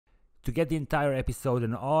To get the entire episode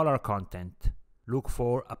and all our content, look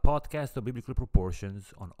for A Podcast of Biblical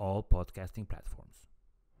Proportions on all podcasting platforms.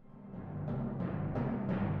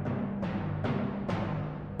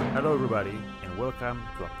 Hello everybody, and welcome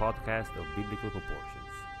to A Podcast of Biblical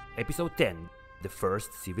Proportions. Episode 10, The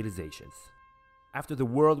First Civilizations. After the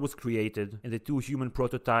world was created and the two human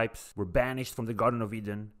prototypes were banished from the Garden of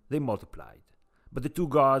Eden, they multiplied. But the two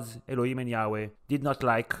gods, Elohim and Yahweh, did not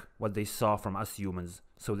like what they saw from us humans,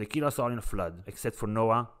 so they killed us all in a flood, except for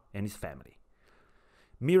Noah and his family.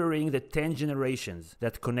 Mirroring the 10 generations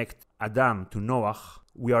that connect Adam to Noah,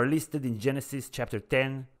 we are listed in Genesis chapter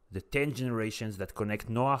 10, the 10 generations that connect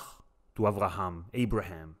Noah to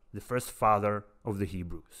Abraham, the first father of the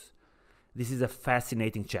Hebrews. This is a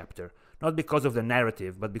fascinating chapter, not because of the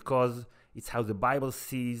narrative, but because it's how the Bible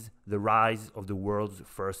sees the rise of the world's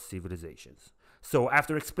first civilizations. So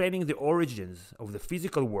after explaining the origins of the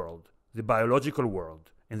physical world, the biological world,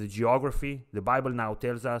 and the geography, the Bible now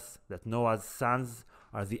tells us that Noah's sons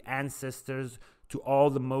are the ancestors to all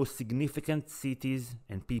the most significant cities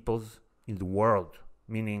and peoples in the world,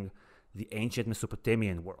 meaning the ancient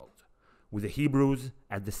Mesopotamian world, with the Hebrews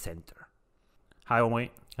at the center. Hi,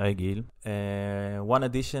 Omri. Hi, Gil. One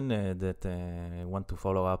addition that I want to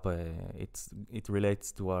follow up, it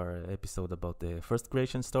relates to our episode about the first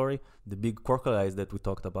creation story, the big crocodiles that we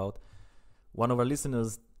talked about. One of our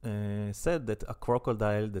listeners said that a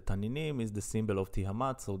crocodile, the Taninim, is the symbol of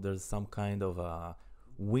Tiamat, so there's some kind of a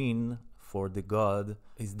win for the god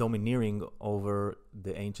is domineering over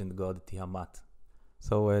the ancient god Tiamat.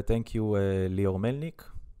 So thank you, Lior Melnik.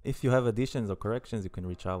 If you have additions or corrections, you can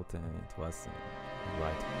reach out to us.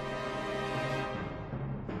 Right.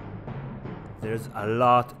 There's a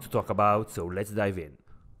lot to talk about, so let's dive in.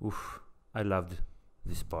 Oof, I loved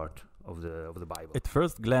this part of the Bible. At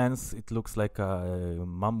first glance, it looks like a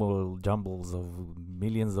mumble jumbles of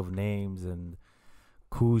millions of names, and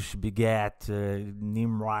Cush begat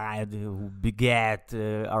Nimrod, who begat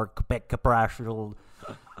Arpachshad,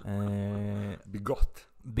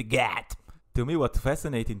 begat. To me, what's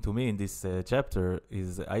fascinating to me in this chapter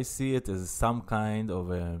is I see it as some kind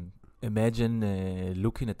of imagine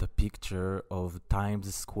looking at a picture of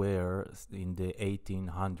Times Square in the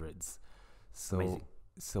 1800s. Amazing.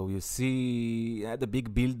 So you see the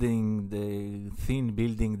big building, the thin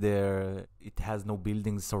building there. It has no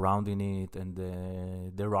buildings surrounding it, and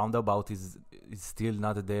the roundabout is still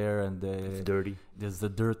not there, and It's dirty. there's a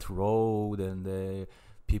dirt road, and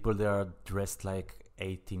people there are dressed like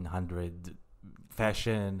 1800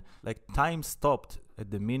 fashion. Like time stopped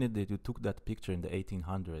at the minute that you took that picture in the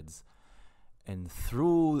 1800s, and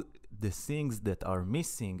through the things that are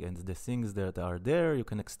missing and the things that are there, you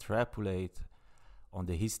can extrapolate on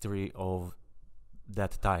the history of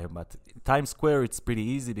that time. But Times Square, it's pretty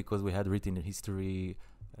easy because we had written history,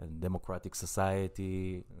 democratic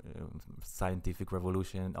society, scientific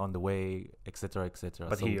revolution on the way, etc., etc.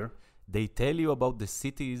 But so here, they tell you about the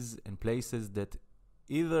cities and places that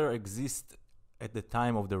either exist at the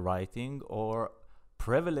time of the writing or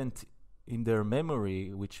prevalent in their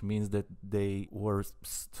memory, which means that they were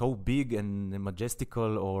so big and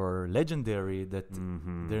majestical or legendary that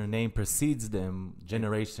their name precedes them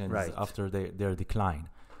generations after their decline.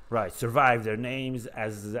 right, survive their names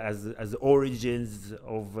as origins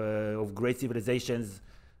of great civilizations.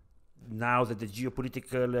 Now that the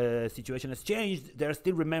geopolitical situation has changed, they're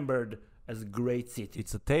still remembered as great cities.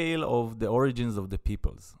 It's a tale of the origins of the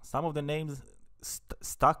peoples. Some of the names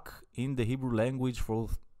stuck in the Hebrew language for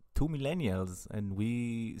 2 millennia,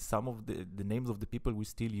 and some of the names of the people we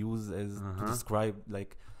still use as to describe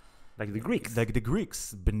like the Greeks. Like the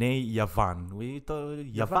Greeks, Bnei Yavan.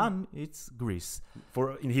 Yavan, it's Greece.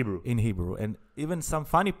 In Hebrew. In Hebrew. And even some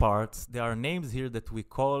funny parts, there are names here that we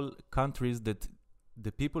call countries that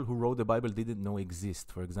the people who wrote the Bible didn't know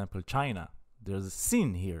exist. For example, China. There's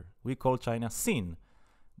Sin here. We call China Sin.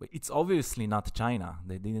 But it's obviously not China.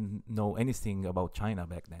 They didn't know anything about China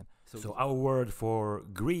back then. So our word for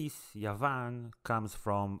Greece, Yavan, comes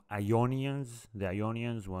from Ionians. The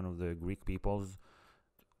Ionians, one of the Greek peoples.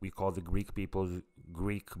 We call the Greek peoples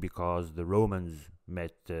Greek because the Romans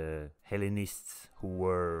met Hellenists who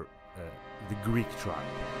were the Greek tribe.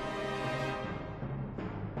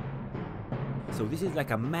 So this is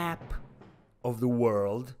like a map of the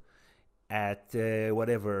world at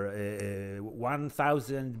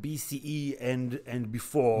 1000 BCE and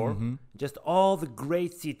before. Just all the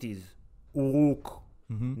great cities, Uruk,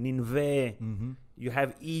 Nineveh, you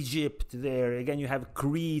have Egypt there, again you have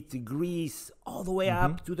Crete, Greece, all the way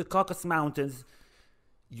up to the Caucasus Mountains.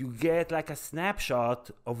 you get like a snapshot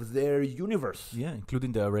of their universe. Yeah,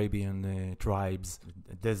 including the Arabian tribes,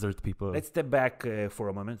 desert people. Let's step back for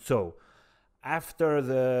a moment. So, after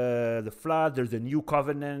the flood, there's a new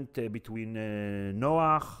covenant between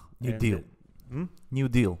Noah. New deal. New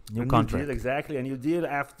deal, new a contract. New deal, exactly, a new deal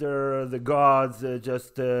after the gods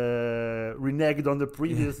just reneged on the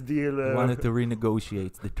previous deal. Wanted to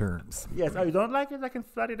renegotiate the terms. Yes, oh, you don't like it? I can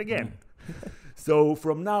flood it again. So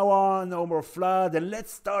from now on, no more flood, and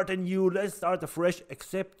let's start afresh,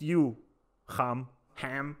 except you,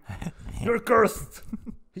 Ham. You're cursed.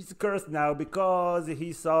 He's cursed now because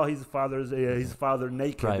he saw his father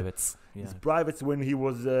naked. Privates. Yeah. His privates when he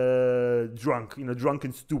was drunk, in a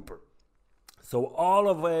drunken stupor. So all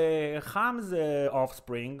of Ham's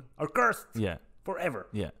offspring are cursed. Yeah. Forever.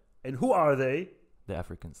 Yeah. And who are they? The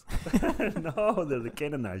Africans. No, they're the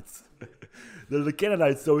Canaanites. They're the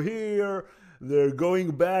Canaanites. So here they're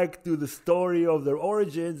going back to the story of their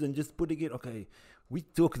origins and just putting it, okay, we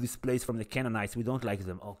took this place from the Canaanites. We don't like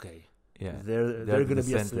them. Okay. Yeah. They're going to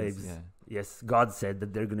be slaves. Yeah. Yes, God said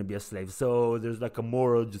that they're going to be a slave. So there's like a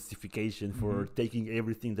moral justification for taking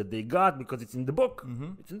everything that they got because it's in the book.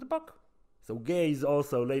 It's in the book. So gays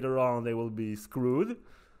also, later on, they will be screwed.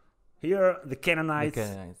 Here, the Canaanites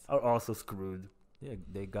are also screwed. Yeah,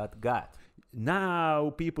 they got God. Now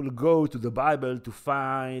people go to the Bible to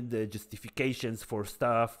find justifications for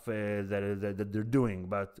stuff that they're doing.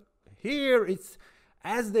 But here, it's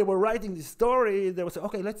as they were writing this story, they would say,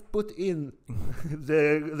 okay, let's put in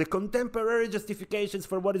the contemporary justifications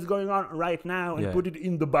for what is going on right now and put it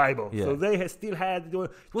in the Bible. So they still had,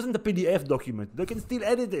 it wasn't a PDF document. They can still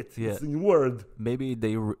edit it. Yeah. It's in Word. Maybe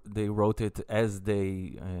they wrote it as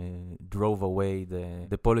they drove away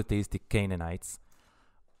the polytheistic Canaanites.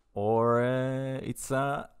 Or it's,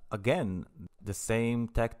 again, the same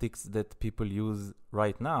tactics that people use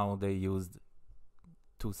right now, they used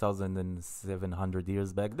 2,700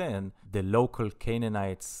 years back then. The local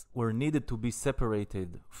Canaanites were needed to be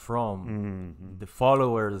separated from the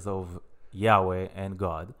followers of Yahweh and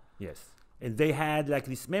God. Yes. And they had like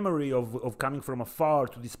this memory of coming from afar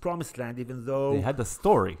to this promised land, even though they had the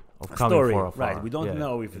story of coming from afar. Right. We don't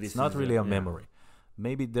know if it's not really a memory.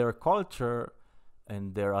 Maybe their culture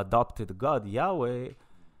and their adopted God, Yahweh,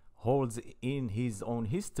 holds in his own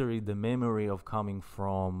history the memory of coming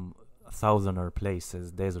from southerner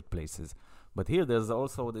places, desert places. But here there's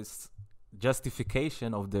also this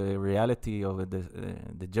justification of the reality of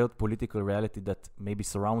the geopolitical reality that maybe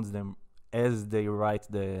surrounds them as they write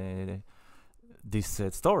this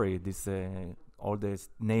story, all the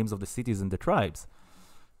names of the cities and the tribes,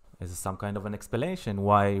 as some kind of an explanation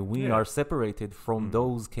why we are separated from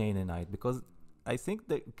those Canaanites. Because I think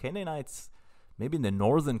the Canaanites, maybe the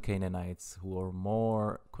northern Canaanites, who are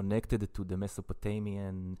more connected to the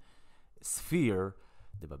Mesopotamian sphere,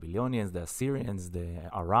 the Babylonians, the Assyrians, the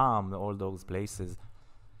Aram, all those places,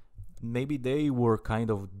 maybe they were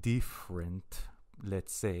kind of different,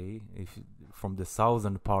 let's say, from the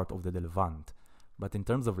southern part of the Levant. But in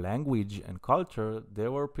terms of language and culture, they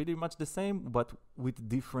were pretty much the same, but with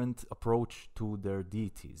different approach to their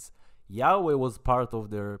deities. Yahweh was part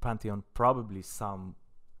of their pantheon probably some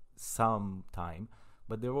time,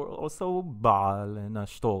 but there were also Baal and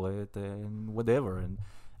Ashtoret and whatever, and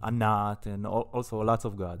Anat, and also lots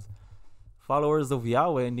of gods. Followers of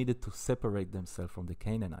Yahweh needed to separate themselves from the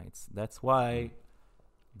Canaanites. That's why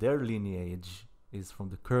their lineage is from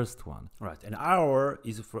the cursed one. Right, and our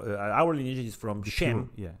lineage is from Shem.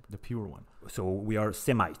 The pure one. So we are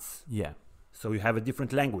Semites. Yeah. So you have a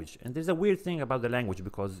different language. And there's a weird thing about the language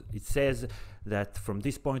because it says that from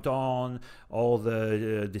this point on, all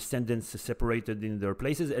the descendants are separated in their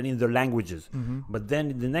places and in their languages. But then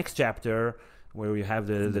in the next chapter, where we have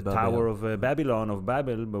the Tower of Babylon, of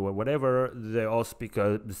Babel, whatever, they all speak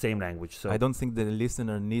the same language. So I don't think the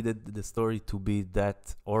listener needed the story to be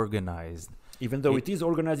that organized. Even though it is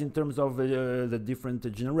organized in terms of the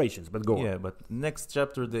different generations, but go on. Yeah, but next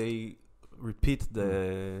chapter they repeat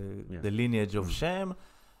the lineage of Shem.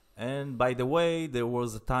 And by the way, there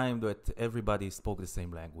was a time that everybody spoke the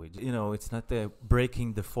same language. You know, it's not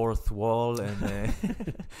breaking the fourth wall and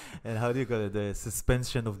and how do you call it, the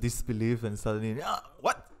suspension of disbelief, and suddenly,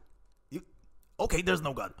 what? Okay, there's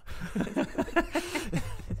no God.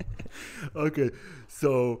 Okay,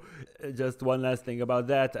 so just one last thing about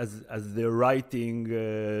that. As they're writing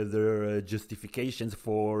their justifications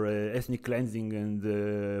for ethnic cleansing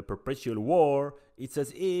and perpetual war, it's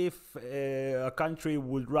as if a country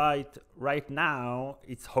would write right now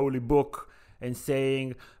its holy book and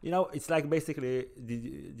saying, it's like basically,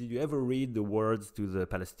 did you ever read the words to the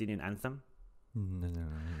Palestinian anthem? No.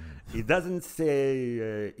 It doesn't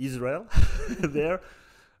say Israel there,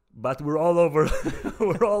 but we're all over.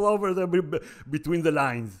 We're all over between the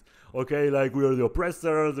lines. Okay, like we're the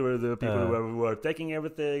oppressors, we're the people who are taking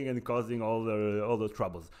everything and causing all the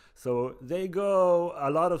troubles. So they go a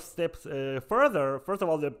lot of steps further. First of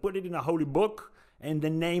all, they put it in a holy book and they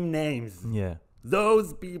name names. Yeah.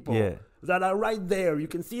 Those people that are right there, you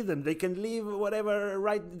can see them. They can live whatever,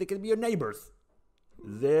 right? They can be your neighbors.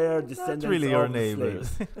 They're descendants really of your the neighbors.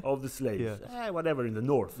 slaves, of the slaves. Whatever, in the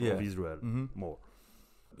north of Israel, more.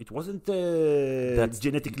 It wasn't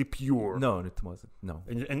genetically pure. No, it wasn't. No.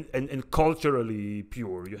 And culturally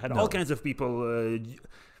pure. You had all kinds of people,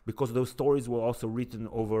 because those stories were also written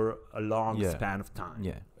over a long span of time.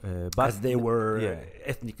 Yeah. As they were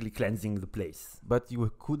ethnically cleansing the place. But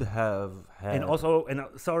you could have had... And also,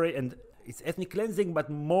 and it's ethnic cleansing, but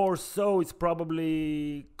more so it's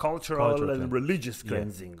probably cultural and religious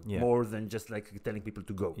cleansing, more than just like telling people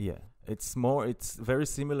to go. Yeah. It's very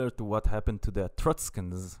similar to what happened to the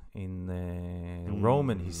Etruscans in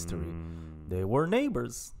Roman history. They were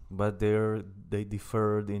neighbors, but they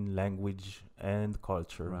differed in language and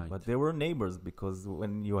culture. Right. But they were neighbors because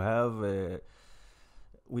when you have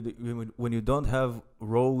when you don't have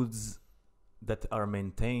roads that are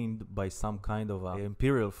maintained by some kind of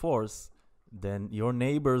imperial force, then your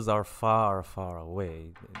neighbors are far, far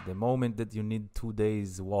away. The moment that you need 2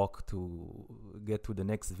 days walk to get to the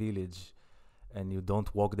next village, and you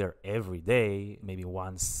don't walk there every day, maybe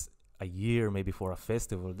once a year, maybe for a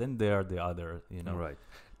festival, then they are the other, Right.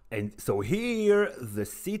 And so here, the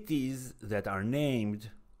cities that are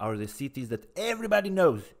named are the cities that everybody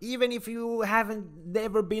knows. Even if you haven't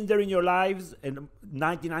never been there in your lives, and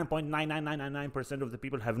 99.99999% of the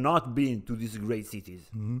people have not been to these great cities.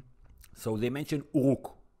 Mm-hmm. So they mention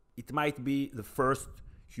Uruk. It might be the first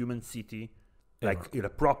human city, like in a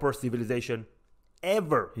proper civilization,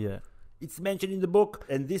 ever. Yeah. It's mentioned in the book,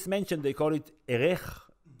 and this mention, they call it Erech.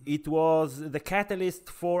 It was the catalyst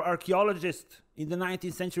for archaeologists in the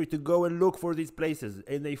 19th century to go and look for these places.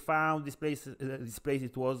 And they found this place,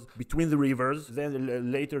 it was between the rivers.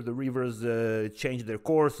 Then later the rivers changed their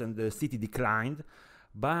course and the city declined.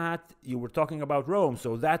 But you were talking about Rome,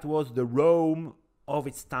 so that was the Rome of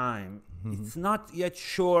its time. Mm-hmm. It's not yet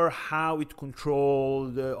sure how it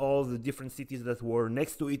controlled all the different cities that were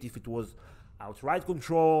next to it, if it was outright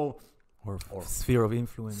control, or sphere of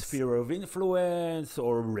influence,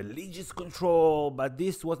 or religious control. But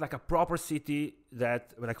this was like a proper city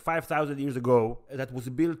that, like 5,000 years ago, that was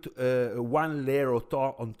built one layer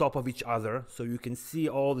on top of each other, so you can see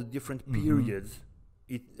all the different periods.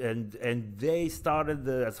 And they started,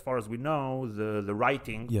 as far as we know, the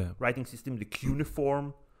writing system, the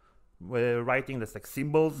cuneiform writing, that's like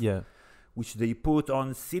symbols. Yeah. Which they put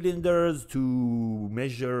on cylinders to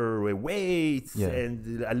measure weights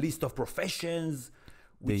and a list of professions.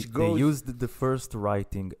 They used the first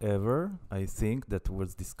writing ever, I think, that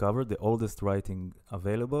was discovered, the oldest writing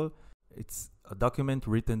available. It's a document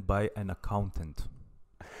written by an accountant.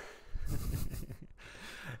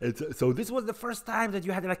 So this was the first time that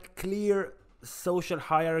you had like clear social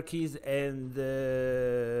hierarchies and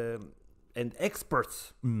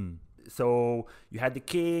experts. So you had the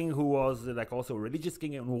king, who was like also a religious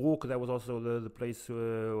king, and Uruk, that was also the place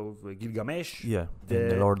of Gilgamesh. Yeah,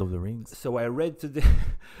 the Lord of the Rings. So I read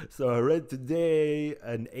today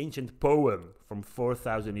an ancient poem from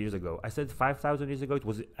 4,000 years ago. I said 5,000 years ago. It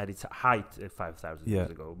was at its height 5,000 years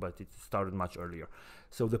ago, but it started much earlier.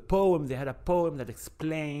 So they had a poem that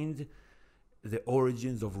explained the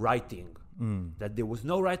origins of writing. That there was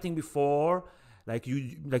no writing before. Like you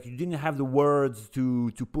didn't have the words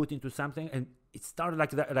to put into something, and it started like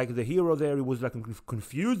that. Like the hero there, he was like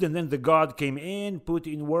confused, and then the god came in, put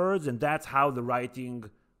in words, and that's how the writing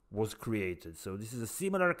was created. So this is a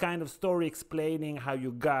similar kind of story explaining how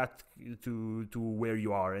you got to where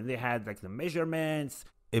you are, and they had like the measurements.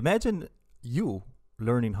 Imagine you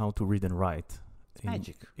learning how to read and write.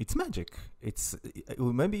 Magic. It's magic. It's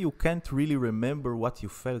maybe you can't really remember what you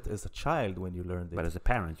felt as a child when you learned it. But as a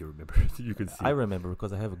parent, you remember. You can see. I remember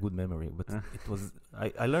because I have a good memory. But it was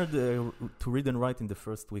I learned to read and write in the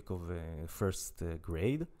first week of first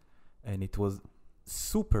grade, and it was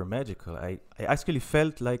super magical. I actually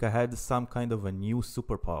felt like I had some kind of a new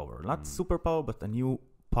superpower. Not superpower, but a new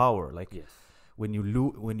power. Like when you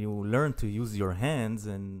learn to use your hands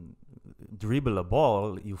and dribble a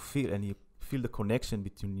ball, you feel the connection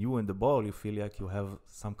between you and the ball. You feel like you have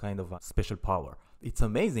some kind of a special power. It's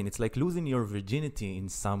amazing. It's like losing your virginity in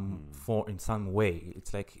some in some way.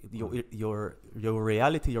 It's like your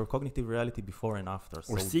reality, your cognitive reality before and after.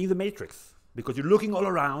 Or seeing the Matrix. Because you're looking all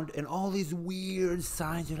around and all these weird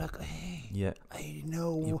signs, you're like, hey, Yeah. I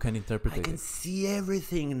know. You can interpret I can it. see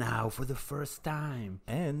everything now for the first time.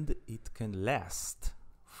 And it can last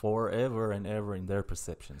forever and ever in their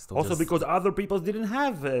perceptions. So Also just- because other people didn't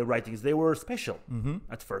have writings. They were special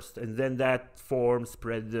at first. And then that form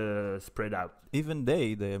spread out. even they,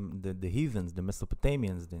 the heathens, the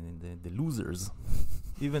Mesopotamians, the losers,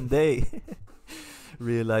 even they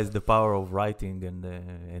realized the power of writing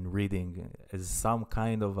and reading as some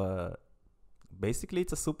kind of a... Basically,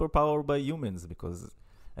 it's a superpower by humans because...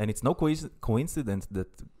 And it's no coincidence that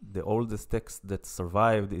the oldest text that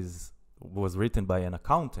survived was written by an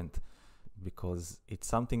accountant, because it's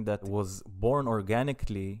something that was born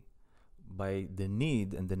organically by the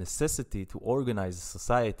need and the necessity to organize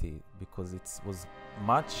society, because it was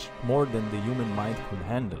much more than the human mind could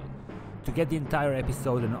handle. To get the entire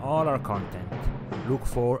episode and all our content, look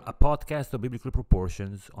for A Podcast of Biblical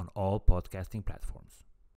Proportions on all podcasting platforms.